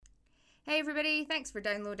Hey everybody, thanks for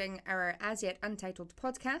downloading our as yet untitled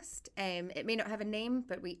podcast. It may not have a name,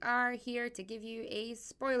 but we are here to give you a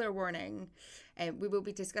spoiler warning. We will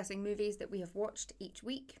be discussing movies that we have watched each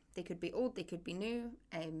week. They could be old, they could be new.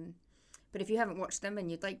 But if you haven't watched them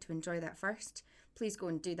and you'd like to enjoy that first, please go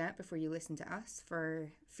and do that before you listen to us,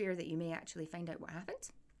 for fear that you may actually find out what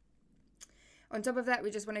happened. On top of that,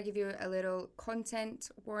 we just want to give you a little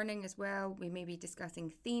content warning as well. We may be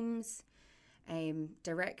discussing themes,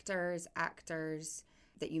 directors, actors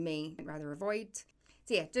that you may rather avoid.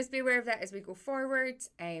 So yeah, just be aware of that as we go forward.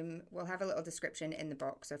 We'll have a little description in the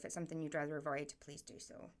box, so if it's something you'd rather avoid, please do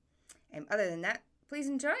so. Other than that, please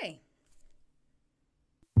enjoy.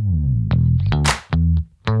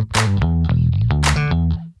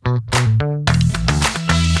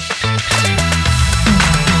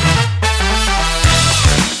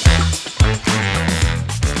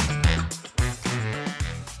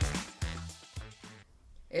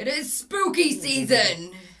 It is spooky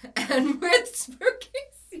season, and with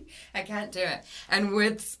I can't do it. And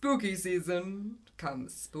with spooky season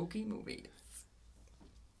comes spooky movies.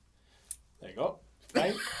 There you go.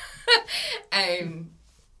 Right.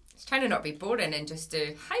 It's trying to not be boring and just do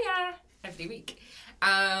hiya every week.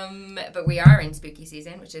 But we are in spooky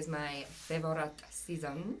season, which is my favorite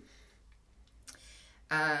season.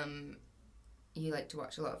 You like to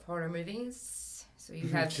watch a lot of horror movies. So you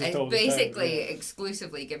have basically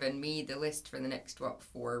exclusively given me the list for the next,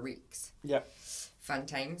 4 weeks. Yep. Fun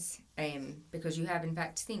times. Because you have, in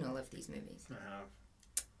fact, seen all of these movies. I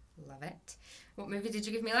have. Love it. What movie did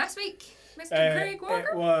you give me last week, Mr. Craig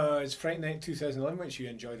Walker? It was Friday Night 2011, which you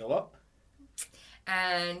enjoyed a lot.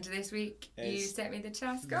 And this week, you set me the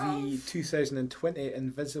task of... The 2020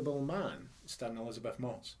 Invisible Man, starring Elizabeth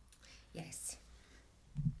Moss. Yes.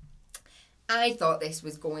 I thought this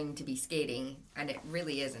was going to be scary, and it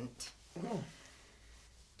really isn't. Oh.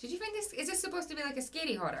 Did you find this? Is this supposed to be like a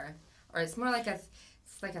scary horror, or it's more like a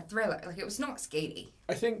thriller? Like, it was not scary.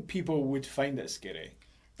 I think people would find it scary.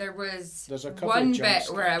 There's a couple one of jump bit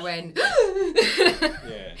scares. where I went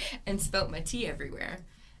yeah, and spilt my tea everywhere.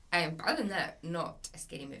 But other than that, not a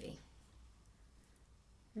scary movie.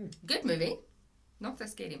 Good movie, not a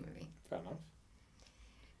scary movie. fair enough.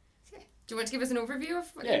 Do you want to give us an overview of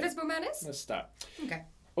what The Invisible Man is? Let's start.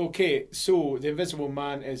 Okay, so The Invisible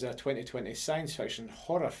Man is a 2020 science fiction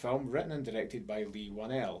horror film written and directed by Lee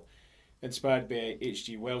Wanell. Inspired by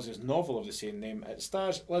H.G. Wells' novel of the same name, it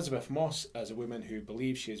stars Elizabeth Moss as a woman who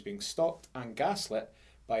believes she is being stalked and gaslit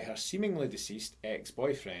by her seemingly deceased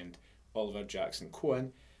ex-boyfriend, Oliver Jackson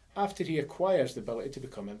Cohen, after he acquires the ability to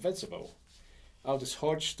become invisible. Aldous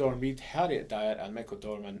Hodge, Storm Reid, Harriet Dyer and Michael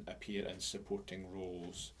Dorman appear in supporting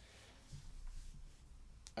roles.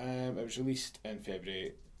 It was released in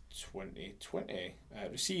February 2020.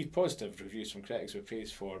 Received positive reviews from critics with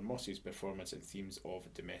praise for Moss's performance and themes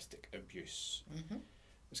of domestic abuse. Mm-hmm.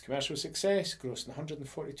 Its commercial success, grossing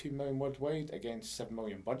 142 million worldwide against 7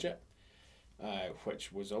 million budget,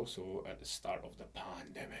 which was also at the start of the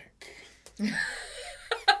pandemic.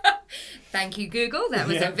 Thank you, Google. That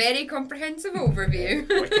was a very comprehensive overview.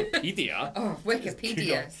 Wikipedia. Oh,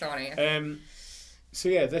 Wikipedia. Sorry. So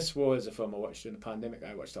yeah, this was a film I watched during the pandemic.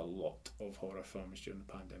 I watched a lot of horror films during the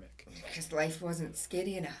pandemic. Because life wasn't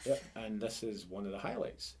scary enough. Yep, and this is one of the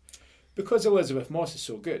highlights. Because Elizabeth Moss is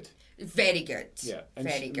so good. Very good. Yeah, and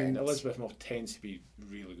very good. I mean, Elizabeth Moss tends to be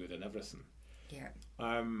really good in everything. Yeah.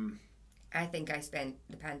 I think I spent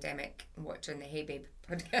the pandemic watching the Hey Babe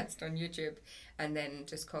podcast on YouTube and then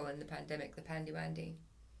just calling the pandemic the Pandy Wandy.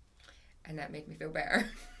 And that made me feel better.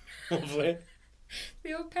 Lovely.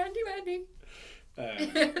 The old Pandy Wandy.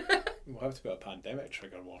 We'll have to put a pandemic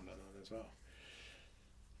trigger warning on as well.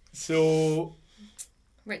 So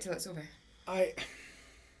wait till it's over. I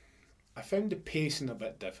found the pacing a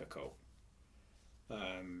bit difficult.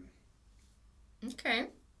 Okay.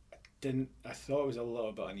 I thought it was a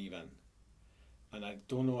little bit uneven, and I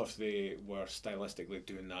don't know if they were stylistically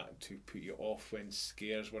doing that to put you off when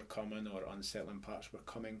scares were coming or unsettling parts were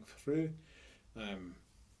coming through.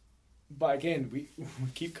 But again, we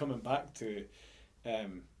keep coming back to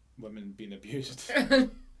women being abused.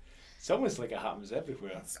 It's almost like it happens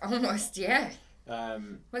everywhere. It's almost, yeah.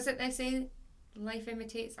 What's it they say? Life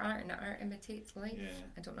imitates art and art imitates life. Yeah.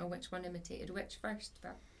 I don't know which one imitated which first,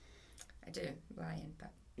 but I do. Lying,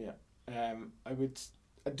 but... Yeah. I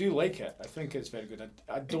do like it. I think it's very good.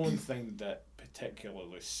 I don't think that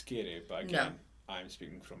particularly scary, but again, no. I'm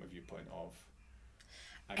speaking from a viewpoint of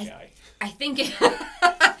a guy. I think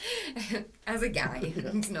as a guy,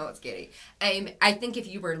 it's not scary. I think if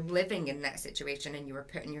you were living in that situation and you were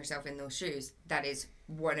putting yourself in those shoes, that is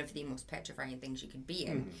one of the most petrifying things you could be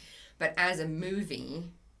in. But as a movie,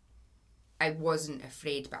 I wasn't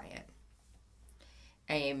afraid by it.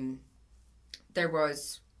 There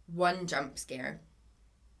was one jump scare,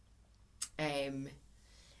 and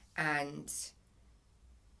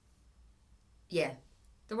yeah,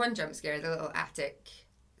 the one jump scare, the little attic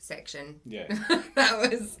section. Yeah.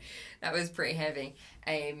 that was pretty heavy.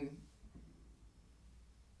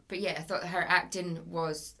 But yeah, I thought her acting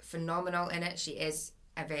was phenomenal in it. She is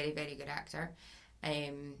a very, very good actor.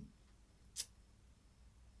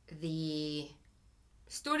 The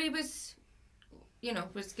story was,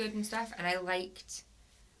 was good and stuff, and I liked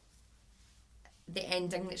the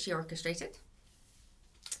ending that she orchestrated.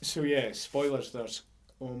 So yeah, spoilers, there's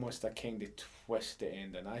almost a kind of twist at the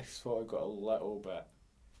end, and I thought it got a little bit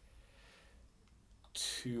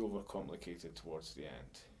too overcomplicated towards the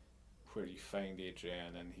end, where you find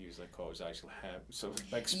Adrian and he was like, oh, it was actually him. So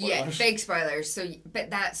big spoilers. Yeah, big spoilers. So, but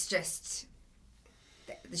that's just,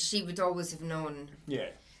 she would always have known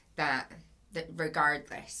that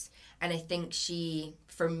regardless. And I think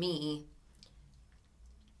for me,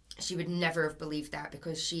 she would never have believed that,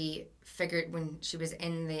 because she figured when she was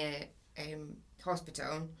in the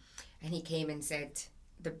hospital and he came and said,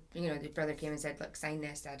 the brother came and said, look, sign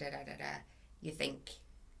this, da da da da da. You think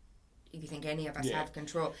any of us have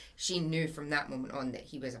control? She knew from that moment on that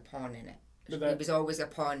he was a pawn in it. He was always a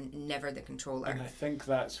pawn, never the controller. And I think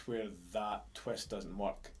that's where that twist doesn't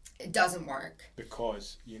work. It doesn't work.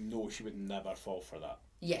 Because she would never fall for that.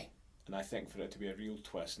 Yeah. And I think for it to be a real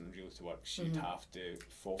twist and real to work, she'd have to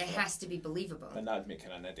fall for it. It has to be believable. And that'd make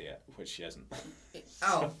her an idiot, which she isn't.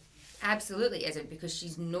 Oh, absolutely isn't, because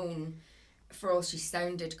she's known, for all she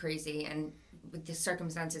sounded crazy, and with the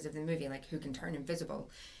circumstances of the movie, like who can turn invisible,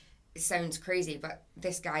 it sounds crazy, but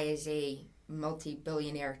this guy is a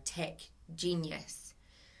multi-billionaire tech genius.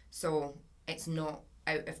 So it's not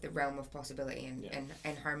out of the realm of possibility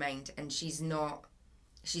in her mind. And she's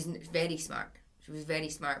very smart. She was very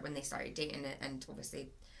smart when they started dating it, and obviously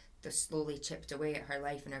they slowly chipped away at her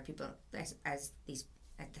life and her people this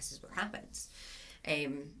is what happens.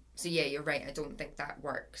 So yeah, you're right. I don't think that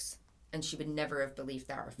works, and she would never have believed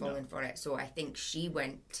that or fallen for it. So I think she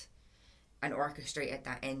went and orchestrated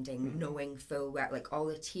that ending, knowing full well, like all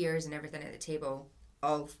the tears and everything at the table,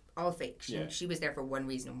 all fake. She was there for one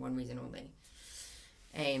reason and one reason only.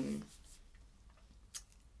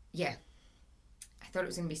 Yeah. I thought it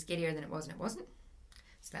was going to be scarier than it was, and it wasn't.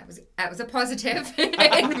 So that was a positive in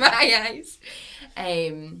my eyes.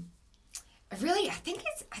 I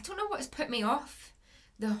don't know what's put me off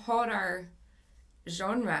the horror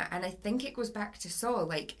genre, and I think it goes back to Saw.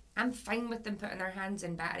 Like, I'm fine with them putting their hands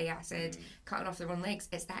in battery acid, cutting off their own legs.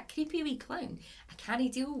 It's that creepy wee clown. I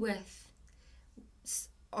can't deal with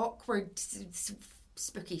awkward,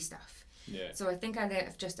 spooky stuff. Yeah. So I think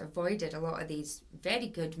I've just avoided a lot of these very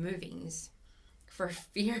good movies for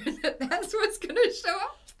fear that that's what's going to show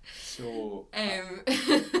up. So,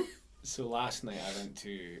 so last night I went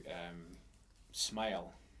to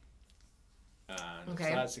Smile. And if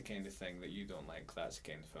that's the kind of thing that you don't like, that's the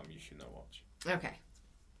kind of film you should not watch. Okay.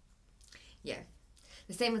 Yeah.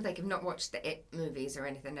 The same with, like, I've not watched the It movies or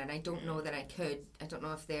anything, and I don't know that I could. I don't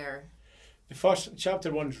know if they're... The first,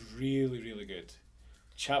 chapter 1's really, really good.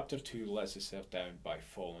 Chapter 2 lets itself down by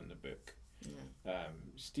following the book. Yeah.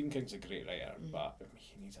 Stephen King's a great writer, but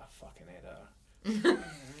he needs a fucking editor.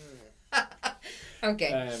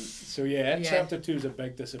 Okay. So yeah, chapter 2 is a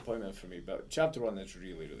big disappointment for me, but chapter 1 is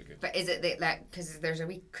really, really good. But is it that because there's a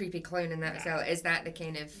wee creepy clown in that as well? Is that the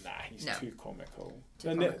kind of... Nah, he's too comical.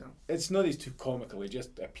 It's not he's too comical, he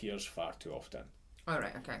just appears far too often.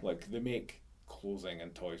 Alright, okay. Like, they make clothing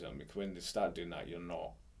and toys on me. When they start doing that, you're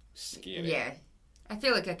not scary. Yeah. I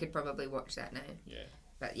feel like I could probably watch that now. Yeah.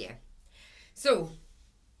 But yeah. So,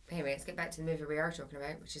 anyway, let's get back to the movie we are talking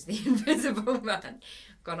about, which is The Invisible Man.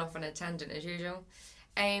 Gone off on a tangent as usual.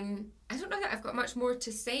 I don't know that I've got much more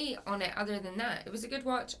to say on it other than that. It was a good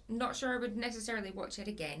watch. Not sure I would necessarily watch it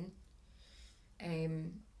again.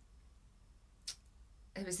 It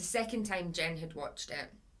was the second time Jen had watched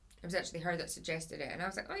it. It was actually her that suggested it, and I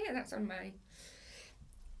was like, oh yeah, that's on my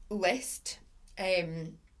list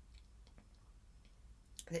that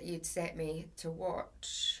you'd set me to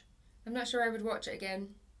watch. I'm not sure I would watch it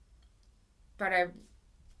again, but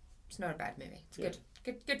it's not a bad movie. It's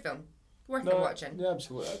good film. Worth the watching. Yeah,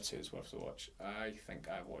 absolutely. I'd say it's worth the watch. I think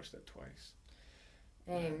I've watched it twice.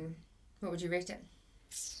 What would you rate it?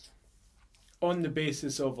 On the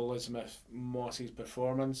basis of Elizabeth Moss's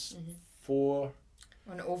performance, 4.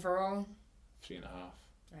 On overall? 3.5.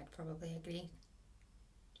 I'd probably agree.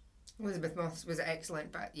 Elizabeth Moss was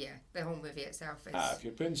excellent, but yeah, the whole movie itself is... if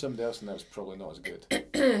you're putting somebody else in there, it's probably not as good.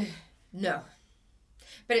 No.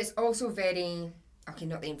 But it's also very okay,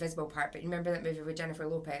 not the invisible part, but you remember that movie with Jennifer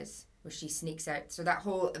Lopez where she sneaks out? So that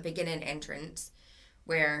whole beginning entrance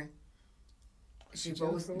where she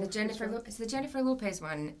rolls the Jennifer Lopez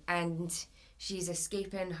one, and she's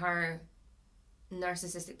escaping her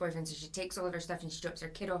narcissistic boyfriend, so she takes all of her stuff and she drops the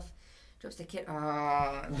kid. Oh,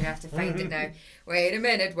 I'm gonna have to find it now. Wait a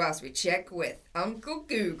minute whilst we check with Uncle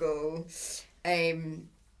Google.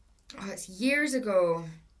 It's years ago,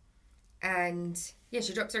 and yeah,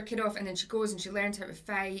 she drops her kid off, and then she goes and she learns how to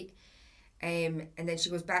fight, and then she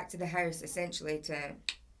goes back to the house essentially to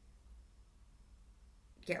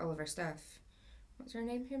get all of her stuff. What's her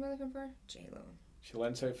name? Who am I looking for? J-Lo. She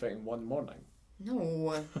learns how to fight in one morning.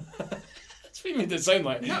 No. That's what you made it sound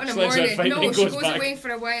like. Not in a morning. No, she goes away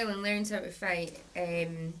for a while and learns how to fight.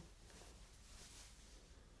 Is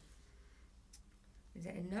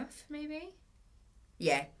it Enough, maybe?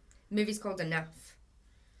 Yeah. The movie's called Enough.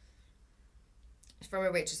 It's from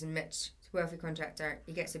a waitress and Mitch, wealthy contractor.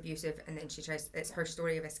 He gets abusive, and then she tries. It's her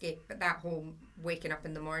story of escape. But that whole waking up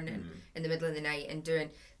in the morning, in the middle of the night, and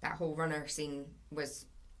doing that whole runner scene was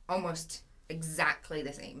almost exactly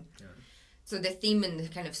the same. Yeah. So the theme and the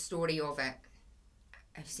kind of story of it,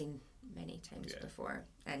 I've seen many times before,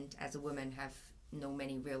 and as a woman, have known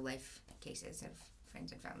many real life cases of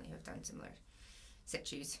friends and family who have done similar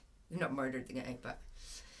situs. We've not murdered the guy, but.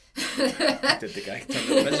 Did the guy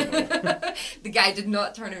turn invisible? The guy did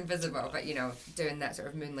not turn invisible, but doing that sort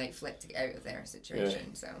of moonlight flick to get out of their situation.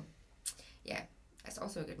 Yeah. So, yeah, it's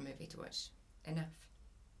also a good movie to watch. Enough.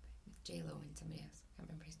 With J-Lo and somebody else. I can't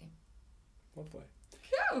remember his name. Lovely.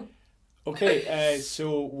 Cool. Okay,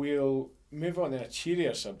 so we'll move on to a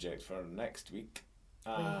cheerier subject for next week.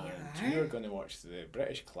 And you're going to watch the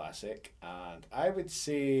British classic, and I would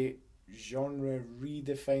say genre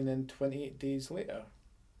redefining 28 Days Later.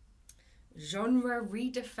 Genre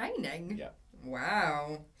redefining? Yeah.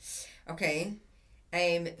 Wow. Okay.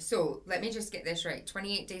 So let me just get this right.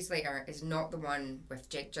 28 Days Later is not the one with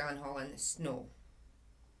Jake Gyllenhaal in the snow.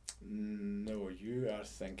 No, you are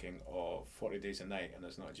thinking of 40 Days a Night, and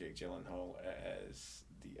it's not Jake Gyllenhaal. It is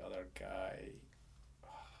the other guy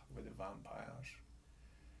with the vampires.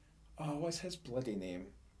 Oh, what's his bloody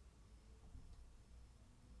name?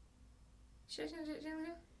 Should I know Jake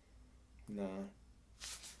Gyllenhaal? No.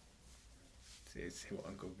 See what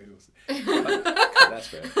Uncle Google's. That's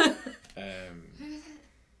better. The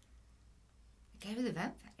guy with the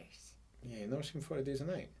vampires. Yeah, you never seen 40 Days a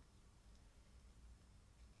Night?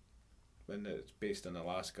 When it's based in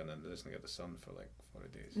Alaska and it doesn't get the sun for like 40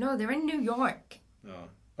 days. No, they're in New York. No.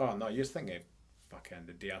 Oh, no, you're thinking of fucking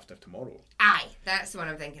The Day After Tomorrow. Aye, that's the one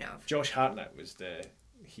I'm thinking of. Josh Hartnett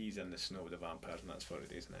he's in the snow with the vampires, and that's 40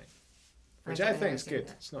 Days a Night. Which I think is good.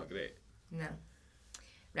 That. It's not great. No.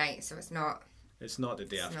 Right, so it's not... It's not The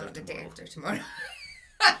Day After Tomorrow. It's not The Day After Tomorrow.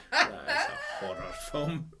 That is a horror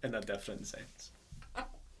film in a different sense.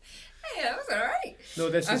 Hey, that was alright. No,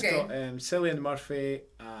 this has got Cillian Murphy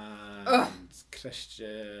and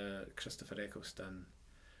Christopher Eccleston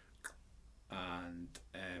and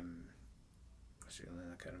what's her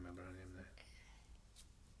name? I can't remember her name now.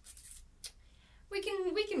 We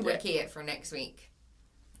can wiki it for next week.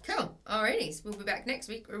 Cool. Alrighty, so we'll be back next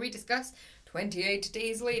week where we discuss 28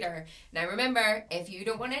 Days Later. Now remember, if you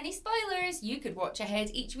don't want any spoilers, you could watch ahead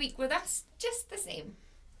each week with us just the same.